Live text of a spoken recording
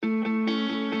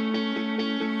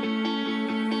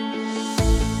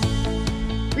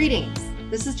Greetings.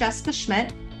 This is Jessica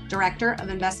Schmidt, Director of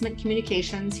Investment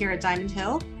Communications here at Diamond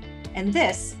Hill, and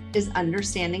this is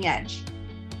Understanding Edge.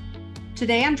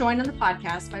 Today, I'm joined on the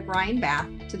podcast by Brian Bath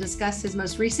to discuss his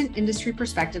most recent industry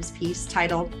perspectives piece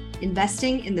titled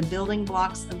Investing in the Building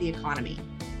Blocks of the Economy,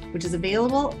 which is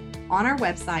available on our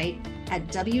website at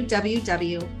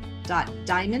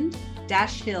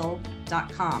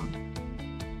www.diamond-hill.com.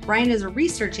 Brian is a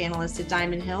research analyst at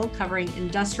Diamond Hill covering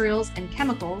industrials and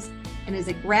chemicals and is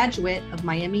a graduate of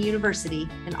Miami University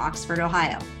in Oxford,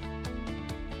 Ohio.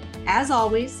 As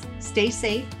always, stay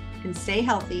safe and stay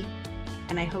healthy,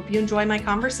 and I hope you enjoy my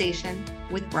conversation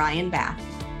with Brian Bath.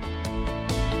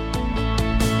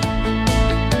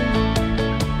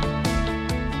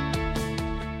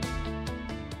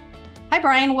 Hi,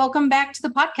 Brian. Welcome back to the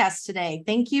podcast today.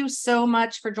 Thank you so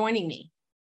much for joining me.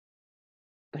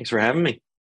 Thanks for having me.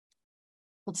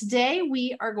 Well, today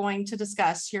we are going to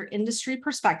discuss your industry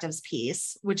perspectives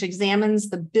piece, which examines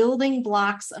the building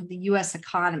blocks of the U.S.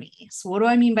 economy. So what do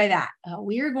I mean by that?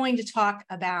 We are going to talk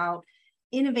about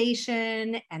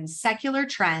innovation and secular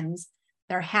trends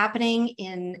that are happening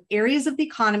in areas of the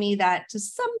economy that to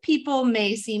some people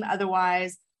may seem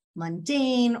otherwise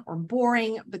mundane or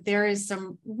boring, but there is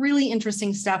some really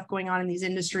interesting stuff going on in these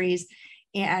industries.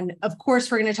 And of course,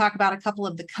 we're going to talk about a couple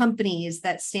of the companies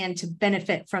that stand to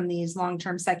benefit from these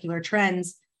long-term secular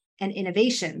trends and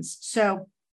innovations. So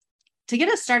to get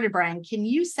us started, Brian, can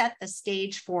you set the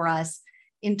stage for us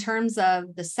in terms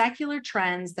of the secular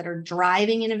trends that are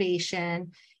driving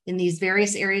innovation in these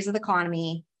various areas of the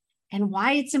economy and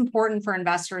why it's important for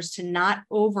investors to not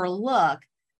overlook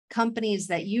companies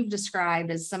that you've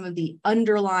described as some of the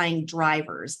underlying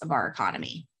drivers of our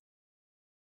economy?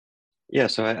 Yeah,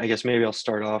 so I guess maybe I'll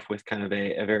start off with kind of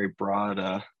a very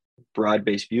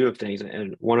broad-based view of things.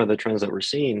 And one of the trends that we're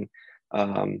seeing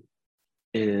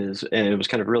is, and it was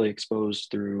kind of really exposed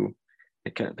through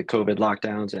the COVID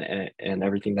lockdowns and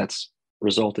everything that's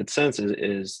resulted since,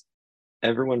 is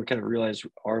everyone kind of realized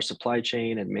our supply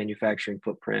chain and manufacturing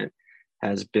footprint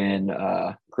has been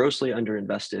grossly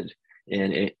underinvested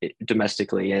in it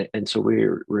domestically. And so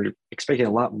we're expecting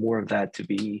a lot more of that to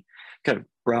be kind of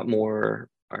brought more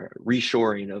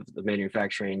reshoring of the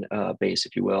manufacturing base,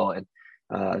 if you will, and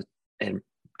kind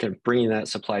of bringing that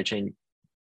supply chain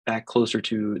back closer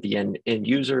to the end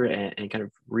user and kind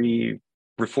of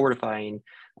refortifying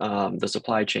the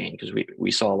supply chain, because we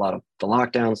saw a lot of the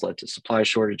lockdowns led to supply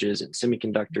shortages in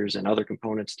semiconductors and other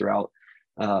components throughout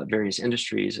various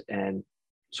industries. And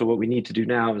so what we need to do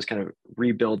now is kind of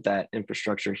rebuild that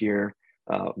infrastructure here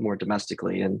more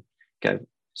domestically. And kind of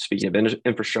speaking of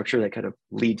infrastructure, that kind of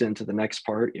leads into the next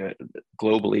part.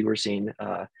 Globally, we're seeing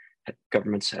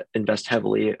governments invest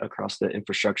heavily across the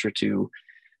infrastructure to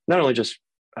not only just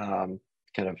kind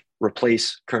of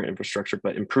replace current infrastructure,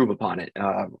 but improve upon it.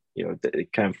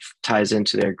 It kind of ties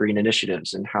into their green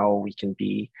initiatives and how we can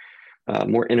be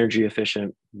more energy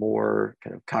efficient, more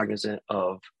kind of cognizant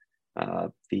of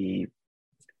the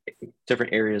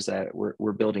different areas that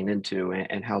we're building into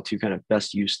and how to kind of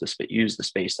best use the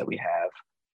space that we have.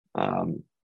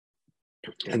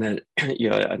 And then,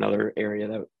 another area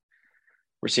that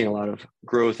we're seeing a lot of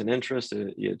growth and interest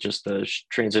is just the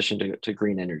transition to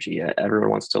green energy. Everyone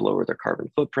wants to lower their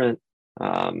carbon footprint.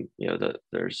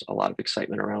 There's a lot of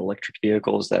excitement around electric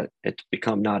vehicles that it's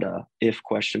become not a if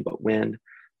question, but when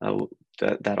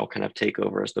that'll kind of take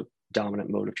over as the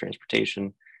dominant mode of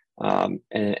transportation. And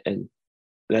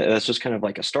that's just kind of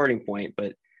like a starting point,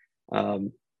 but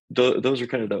those are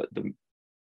kind of the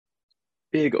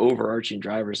big overarching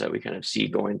drivers that we kind of see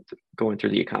going through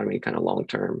the economy kind of long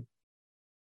term.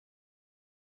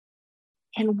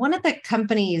 And one of the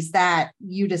companies that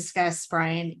you discuss,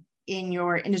 Brian, in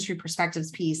your industry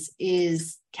perspectives piece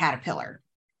is Caterpillar.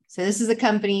 So this is a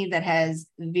company that has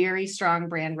very strong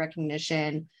brand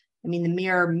recognition. I mean, the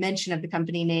mere mention of the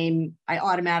company name, I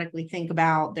automatically think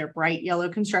about their bright yellow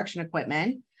construction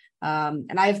equipment.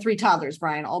 And I have 3 toddlers,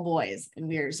 Brian, all boys. And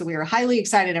we are highly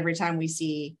excited every time we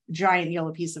see a giant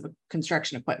yellow piece of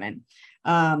construction equipment.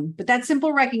 But that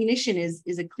simple recognition is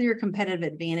a clear competitive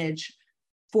advantage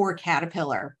for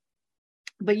Caterpillar.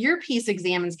 But your piece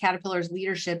examines Caterpillar's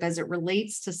leadership as it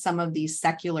relates to some of these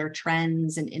secular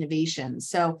trends and innovations.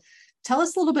 So tell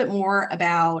us a little bit more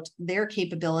about their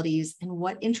capabilities and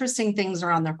what interesting things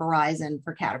are on the horizon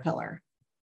for Caterpillar.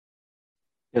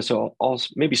 Yeah, so I'll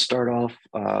maybe start off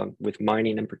with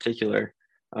mining in particular.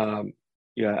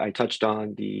 I touched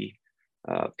on the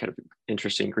kind of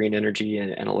interesting green energy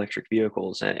and electric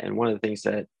vehicles. And one of the things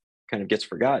that kind of gets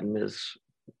forgotten is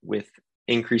with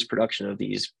increased production of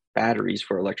these batteries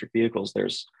for electric vehicles,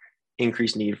 there's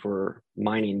increased need for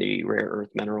mining the rare earth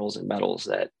minerals and metals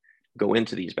that go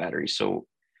into these batteries. So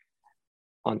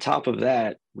on top of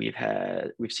that, we've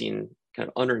seen kind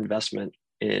of underinvestment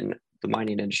in the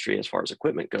mining industry as far as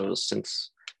equipment goes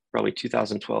since probably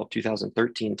 2012,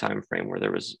 2013 timeframe, where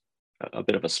there was a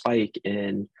bit of a spike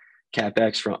in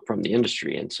CapEx from the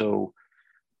industry. And so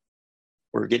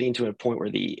we're getting to a point where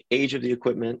the age of the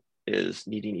equipment is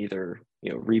needing either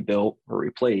rebuilt or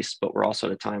replaced, but we're also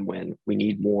at a time when we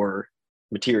need more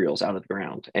materials out of the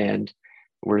ground. And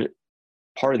we're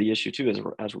part of the issue too is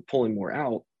as we're pulling more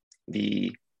out,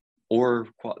 the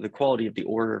quality of the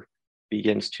ore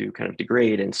begins to kind of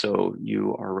degrade, and so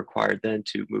you are required then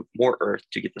to move more earth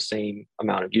to get the same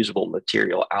amount of usable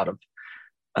material out of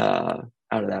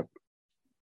that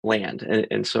land.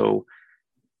 And so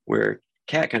where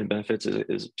CAT kind of benefits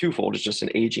is twofold. It's just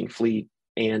an aging fleet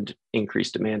and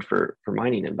increased demand for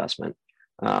mining investment.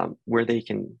 Where they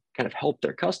can kind of help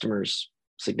their customers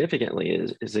significantly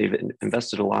is they've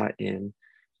invested a lot in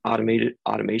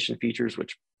automation features,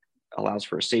 which allows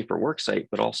for a safer work site,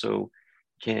 but also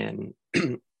can,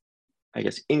 I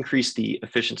guess, increase the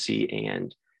efficiency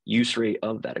and use rate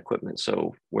of that equipment.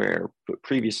 So where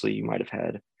previously you might have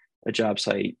had a job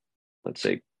site, let's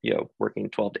say, working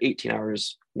 12 to 18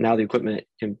 hours, now the equipment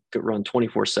can run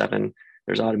 24/7.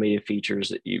 There's automated features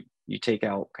that you take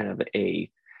out kind of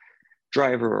a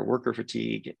driver or worker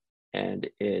fatigue, and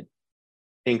it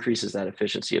increases that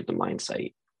efficiency of the mine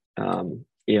site. And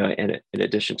in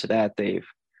addition to that,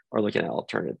 are looking at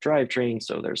alternative drivetrains.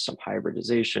 So there's some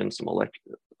hybridization, some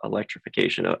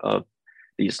electrification of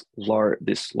this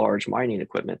large mining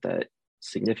equipment that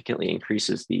significantly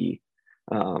increases the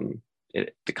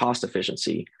cost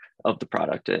efficiency of the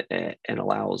product and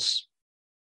allows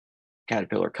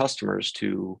Caterpillar customers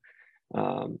to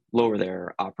lower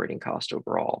their operating cost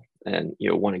overall. And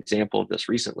one example of this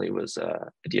recently was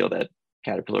a deal that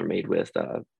Caterpillar made with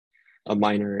a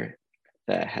miner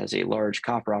that has a large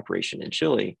copper operation in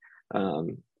Chile.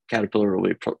 Caterpillar will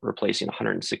be replacing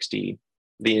 160,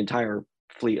 the entire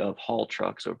fleet of haul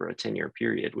trucks over a 10-year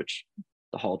period, which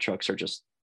the haul trucks are just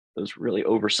those really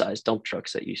oversized dump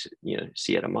trucks that you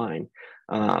see at a mine.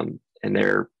 And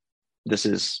this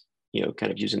is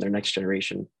kind of using their next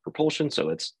generation propulsion, so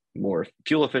it's more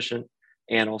fuel efficient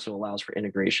and also allows for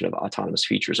integration of autonomous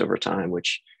features over time,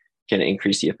 which can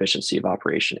increase the efficiency of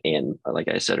operation and, like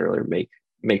I said earlier,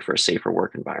 make for a safer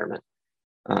work environment.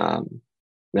 Now,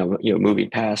 moving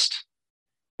past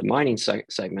the mining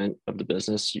segment of the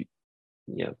business,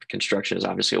 construction is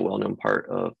obviously a well-known part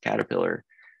of Caterpillar.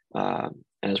 And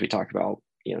as we talked about,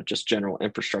 just general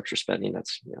infrastructure spending,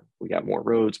 that's, we got more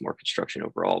roads, more construction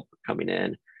overall coming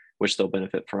in, which they'll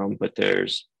benefit from. But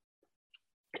there's,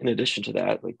 in addition to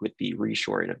that, like with the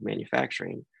reshoring of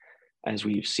manufacturing, as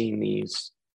we've seen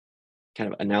these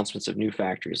kind of announcements of new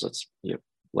factories,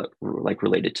 like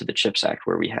related to the CHIPS Act,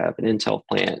 where we have an Intel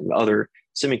plant and other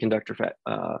semiconductor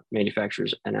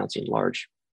manufacturers announcing large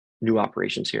new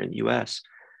operations here in the US.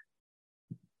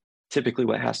 Typically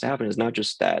what has to happen is not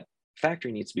just that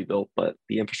factory needs to be built, but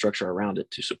the infrastructure around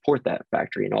it to support that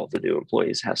factory and all the new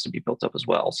employees has to be built up as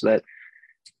well. So that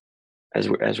as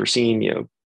we're seeing,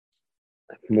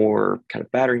 more kind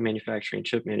of battery manufacturing,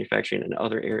 chip manufacturing, and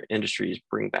other industries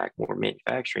bring back more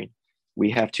manufacturing,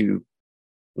 we have to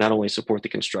not only support the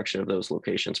construction of those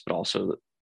locations, but also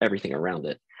everything around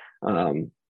it.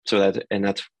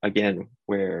 That's again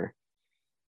where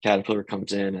Caterpillar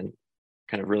comes in and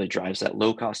kind of really drives that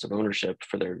low cost of ownership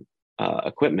for their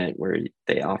equipment, where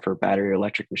they offer battery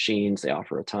electric machines, they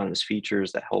offer autonomous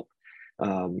features that help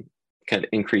kind of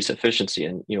increase efficiency.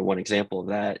 And one example of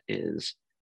that is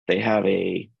they have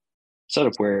a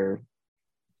setup where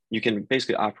you can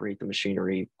basically operate the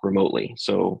machinery remotely.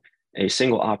 So a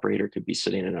single operator could be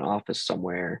sitting in an office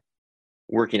somewhere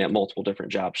working at multiple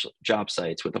different job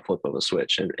sites with a flip of a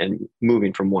switch and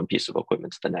moving from one piece of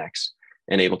equipment to the next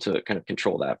and able to kind of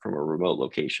control that from a remote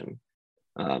location.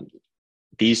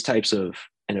 These types of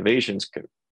innovations could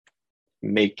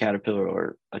make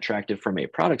Caterpillar attractive from a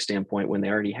product standpoint when they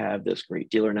already have this great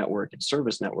dealer network and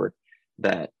service network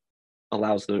that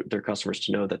allows their customers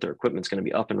to know that their equipment's going to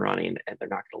be up and running and they're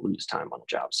not going to lose time on a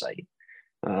job site.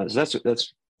 So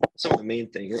that's some of the main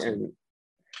thing. And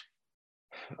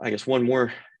I guess one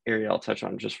more area I'll touch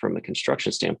on just from the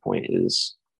construction standpoint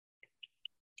is,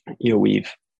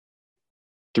 we've,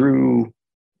 through,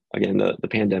 again, the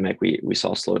pandemic, we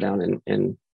saw a slowdown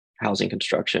in housing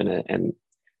construction, and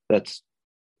that's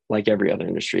like every other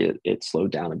industry, it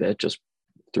slowed down a bit just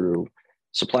through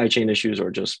supply chain issues or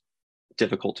just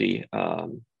difficulty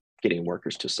getting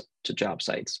workers to job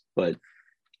sites. But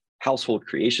household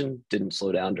creation didn't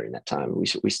slow down during that time.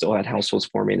 We still had households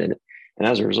forming, and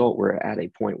as a result, we're at a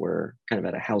point where kind of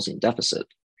at a housing deficit.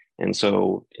 And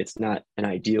so it's not an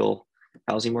ideal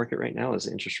housing market right now as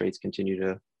interest rates continue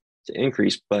to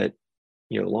increase. But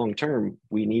long term,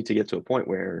 we need to get to a point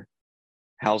where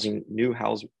new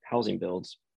housing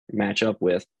builds match up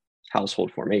with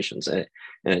household formations. And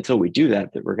until we do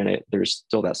that, there's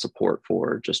still that support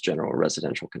for just general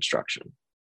residential construction.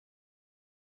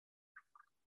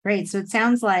 Great. So it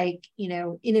sounds like,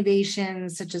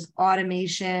 innovations such as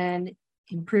automation,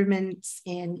 improvements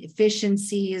in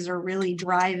efficiencies are really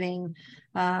driving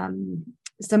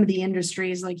some of the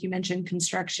industries, like you mentioned,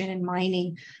 construction and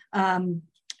mining.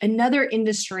 Another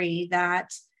industry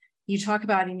that you talk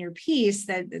about in your piece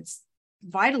that's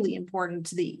vitally important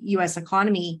to the U.S.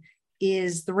 economy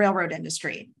is the railroad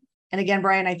industry. And again,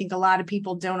 Brian, I think a lot of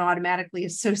people don't automatically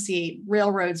associate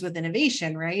railroads with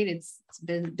innovation, right? It's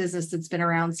been a business that's been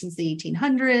around since the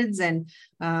 1800s. And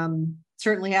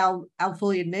certainly I'll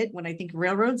fully admit, when I think of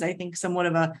railroads, I think somewhat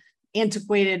of a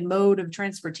antiquated mode of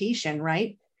transportation,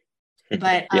 right?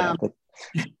 But I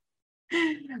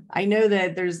know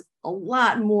that there's a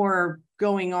lot more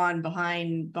going on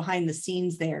behind the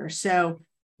scenes there. So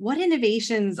what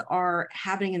innovations are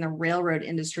happening in the railroad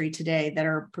industry today that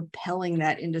are propelling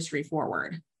that industry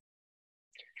forward?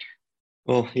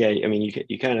 Well, yeah, I mean,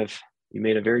 you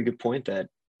made a very good point that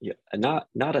not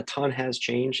a ton has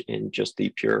changed in just the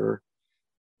pure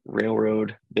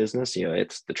railroad business.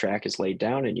 It's the track is laid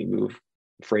down and you move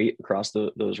freight across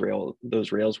those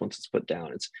rails once it's put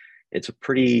down. It's a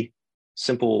pretty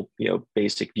simple,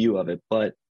 basic view of it.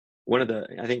 But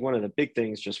I think one of the big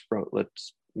things,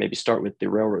 let's maybe start with the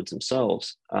railroads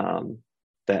themselves,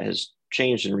 that has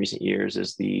changed in recent years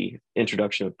is the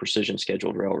introduction of precision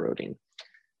scheduled railroading,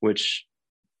 which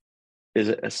is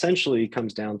essentially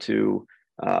comes down to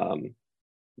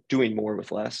doing more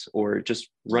with less, or just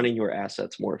running your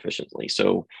assets more efficiently.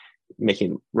 So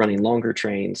running longer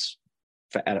trains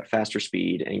at a faster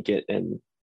speed and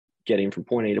getting from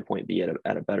point A to point B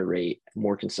at a better rate,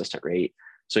 more consistent rate.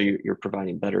 So you're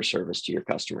providing better service to your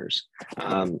customers.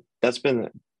 That's been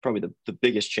probably the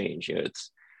biggest change.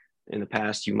 It's in the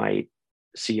past, you might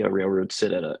see a railroad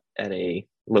sit at a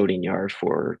loading yard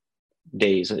for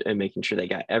days and making sure they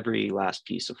got every last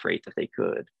piece of freight that they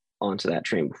could onto that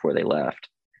train before they left.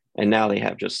 And now they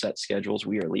have just set schedules.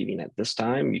 We are leaving at this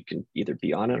time. You can either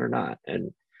be on it or not.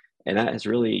 And that has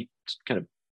really kind of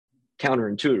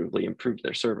counterintuitively improved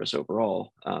their service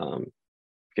overall,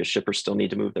 because shippers still need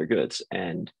to move their goods,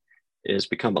 and it has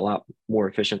become a lot more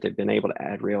efficient. They've been able to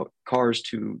add rail cars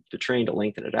to the train to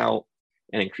lengthen it out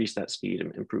and increase that speed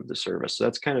and improve the service. So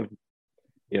that's kind of,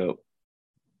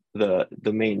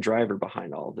 the main driver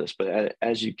behind all of this. But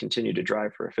as you continue to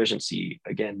drive for efficiency,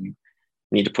 again, you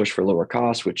need to push for lower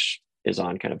costs, which is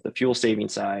on kind of the fuel saving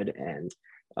side, and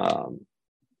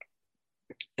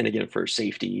again, for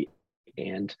safety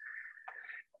and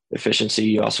efficiency,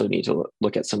 you also need to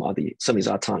look at some of these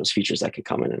autonomous features that can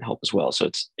come in and help as well. So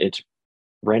it's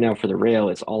right now for the rail,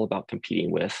 it's all about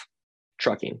competing with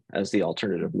trucking as the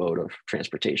alternative mode of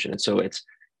transportation. And so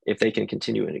if they can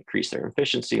continue and increase their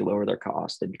efficiency, lower their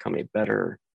costs, they become a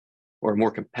better or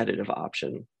more competitive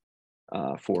option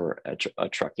for a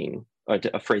trucking,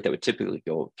 a freight that would typically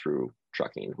go through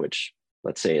trucking, which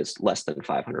let's say is less than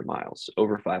 500 miles.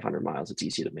 Over 500 miles, it's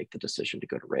easy to make the decision to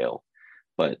go to rail,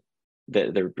 but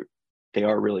they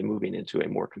are really moving into a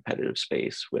more competitive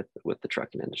space with the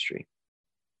trucking industry.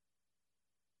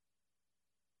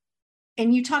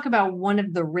 And you talk about one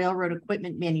of the railroad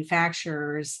equipment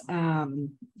manufacturers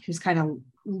who's kind of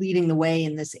leading the way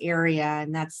in this area,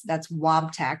 and that's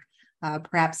Wabtec.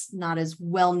 Perhaps not as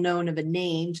well known of a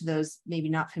name to those maybe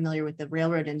not familiar with the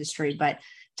railroad industry, but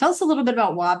tell us a little bit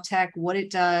about Wabtec, what it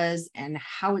does, and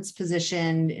how it's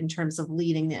positioned in terms of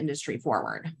leading the industry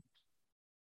forward.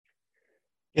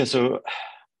 Yeah, so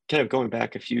kind of going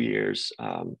back a few years,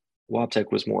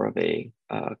 Wabtec was more of a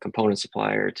component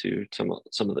supplier to some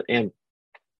of the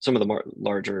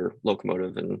larger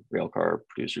locomotive and rail car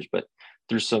producers, but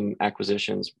through some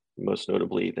acquisitions, most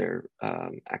notably their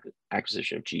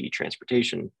acquisition of GE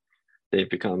Transportation, they've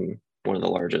become one of the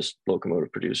largest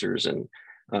locomotive producers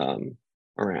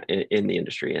around in the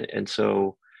industry. And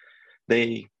so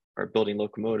they are building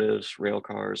locomotives, rail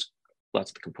cars, lots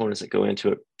of the components that go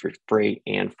into it for freight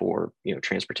and for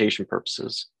transportation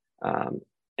purposes.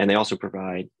 And they also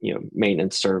provide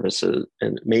maintenance services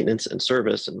and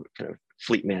service and kind of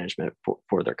fleet management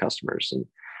for their customers.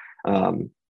 And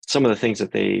some of the things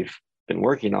that they've been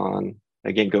working on,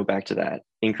 again, go back to that,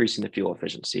 increasing the fuel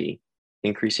efficiency,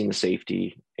 increasing the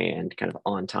safety, and kind of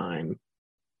on-time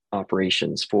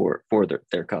operations for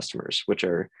their customers, which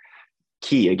are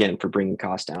key, again, for bringing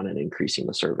costs down and increasing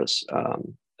the service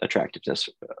attractiveness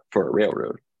for a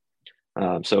railroad.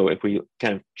 So if we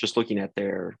kind of just looking at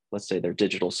their, let's say their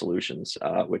digital solutions,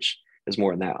 which is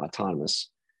more in that autonomous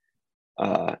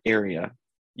area,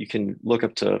 you can look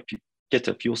up to get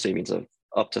to fuel savings of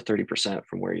up to 30%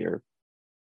 from where you're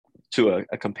to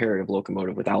a comparative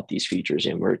locomotive without these features.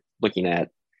 And we're looking at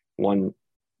one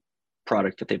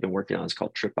product that they've been working on is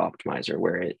called Trip Optimizer,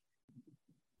 where it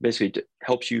basically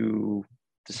helps you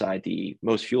decide the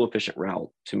most fuel efficient route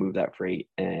to move that freight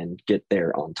and get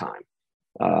there on time.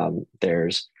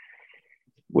 There's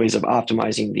ways of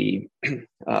optimizing the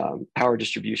power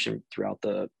distribution throughout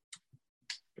the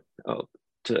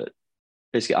to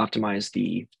basically optimize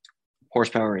the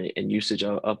horsepower and usage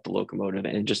of the locomotive,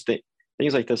 and just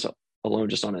things like this alone,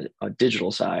 just on a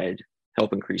digital side,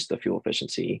 help increase the fuel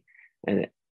efficiency. And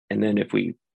then if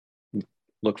we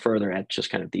look further at just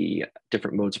kind of the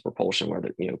different modes of propulsion,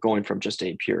 whether going from just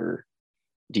a pure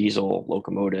diesel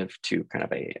locomotive to kind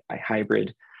of a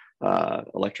hybrid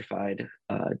electrified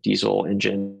diesel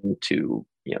engine to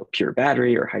pure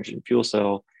battery or hydrogen fuel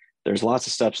cell, there's lots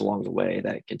of steps along the way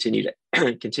that continue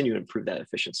to improve that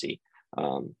efficiency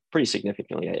pretty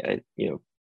significantly. I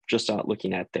just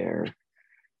looking at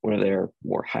one of their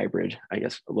more hybrid, I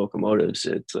guess, locomotives,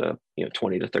 it's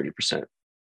 20 to 30%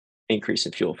 increase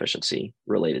in fuel efficiency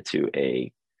related to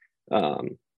a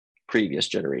previous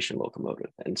generation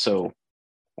locomotive. And so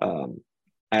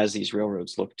as these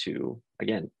railroads look to,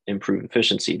 again, improve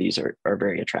efficiency, these are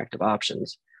very attractive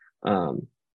options. Now,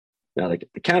 the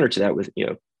counter to that with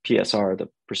PSR, the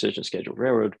Precision Scheduled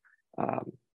Railroad,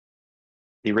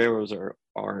 the railroads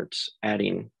aren't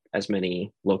adding as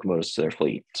many locomotives to their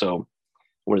fleet. So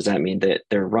what does that mean? That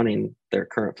they're running their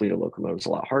current fleet of locomotives a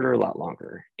lot harder, a lot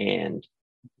longer. And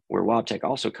where Wabtec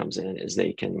also comes in is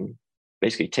they can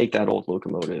basically take that old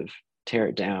locomotive, tear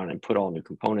it down, and put all new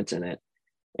components in it.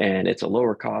 And it's a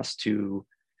lower cost to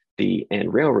the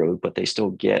end railroad, but they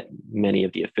still get many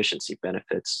of the efficiency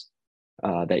benefits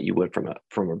that you would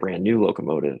from a brand new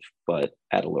locomotive, but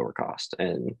at a lower cost.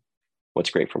 And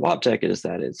what's great for Wabtec is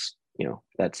that it's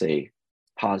that's a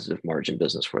positive margin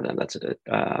business for them. That's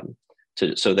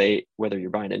so they, whether you're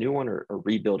buying a new one or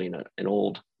rebuilding an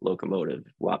old locomotive,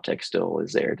 Wabtec still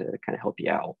is there to kind of help you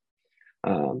out.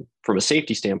 From a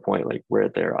safety standpoint, like where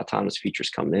their autonomous features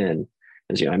come in,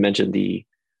 as I mentioned, the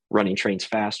running trains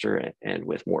faster and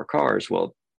with more cars.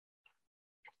 Well,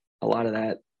 a lot of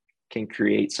that can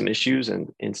create some issues and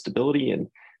instability and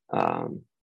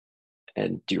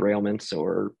derailments,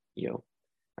 or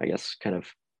I guess kind of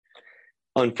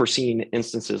unforeseen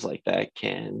instances like that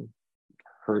can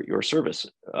hurt your service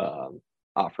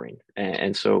offering.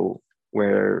 And so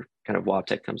where kind of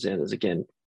Wabtec comes in is, again,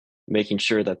 making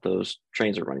sure that those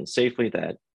trains are running safely,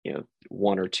 that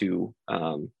one or two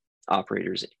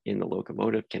operators in the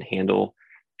locomotive can handle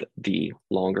the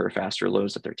longer, faster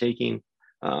loads that they're taking,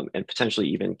 and potentially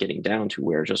even getting down to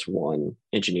where just one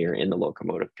engineer in the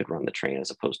locomotive could run the train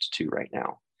as opposed to two right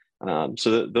now.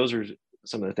 So those are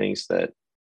some of the things that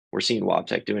we're seeing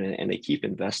Wabtec doing, and they keep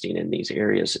investing in these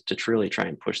areas to truly try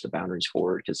and push the boundaries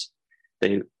forward, because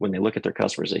when they look at their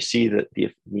customers, they see that the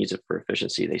needs for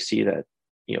efficiency, they see that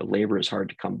labor is hard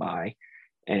to come by,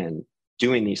 and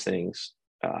doing these things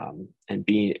and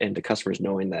the customers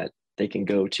knowing that they can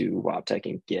go to Wabtec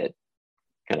and get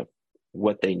kind of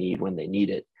what they need when they need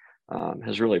it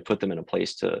has really put them in a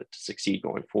place to succeed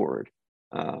going forward.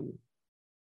 And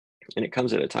it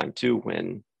comes at a time too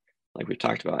when, like we've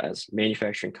talked about, as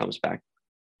manufacturing comes back,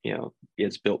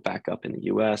 it's built back up in the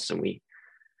US, and we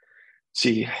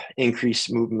see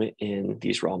increased movement in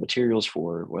these raw materials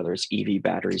for whether it's EV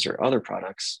batteries or other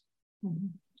products. Mm-hmm.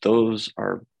 Those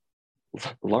are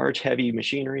large, heavy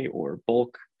machinery or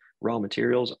bulk raw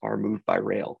materials are moved by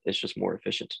rail. It's just more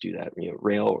efficient to do that,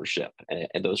 rail or ship.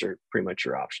 And those are pretty much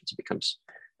your options. It becomes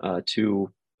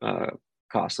too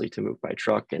costly to move by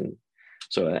truck. And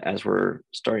so as we're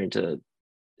starting to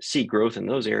see growth in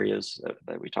those areas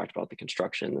that we talked about, the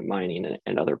construction, the mining,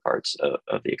 and other parts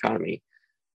of the economy,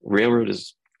 railroad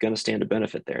is going to stand to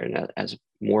benefit there. And as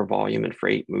more volume and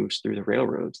freight moves through the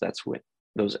railroads, that's what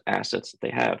those assets that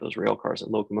they have, those rail cars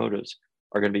and locomotives,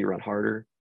 are going to be run harder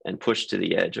and pushed to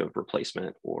the edge of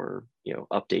replacement or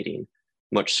updating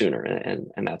much sooner.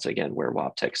 And that's, again, where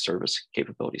Wabtec's service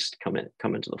capabilities come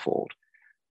into the fold.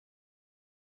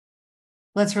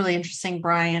 Well, that's really interesting,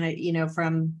 Brian.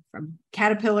 From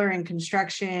Caterpillar and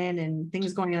construction and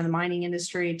things going on in the mining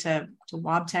industry to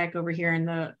Wabtec over here in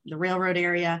the railroad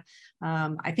area.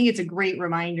 I think it's a great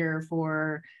reminder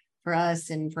for us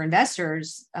and for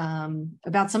investors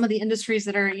about some of the industries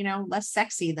that are less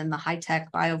sexy than the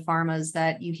high-tech biopharmas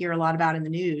that you hear a lot about in the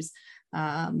news.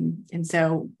 And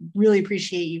so really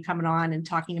appreciate you coming on and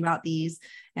talking about these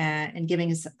and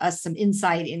giving us some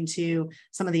insight into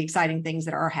some of the exciting things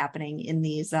that are happening in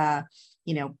these,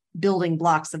 building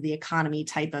blocks of the economy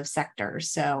type of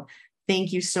sectors. So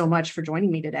thank you so much for joining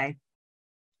me today.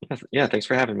 Yeah, thanks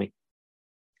for having me.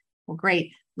 Well,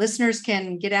 great. Listeners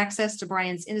can get access to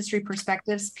Brian's Industry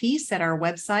Perspectives piece at our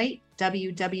website,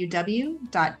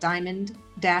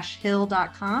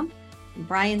 www.diamond-hill.com. And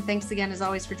Brian, thanks again, as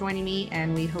always, for joining me,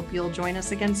 and we hope you'll join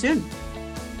us again soon.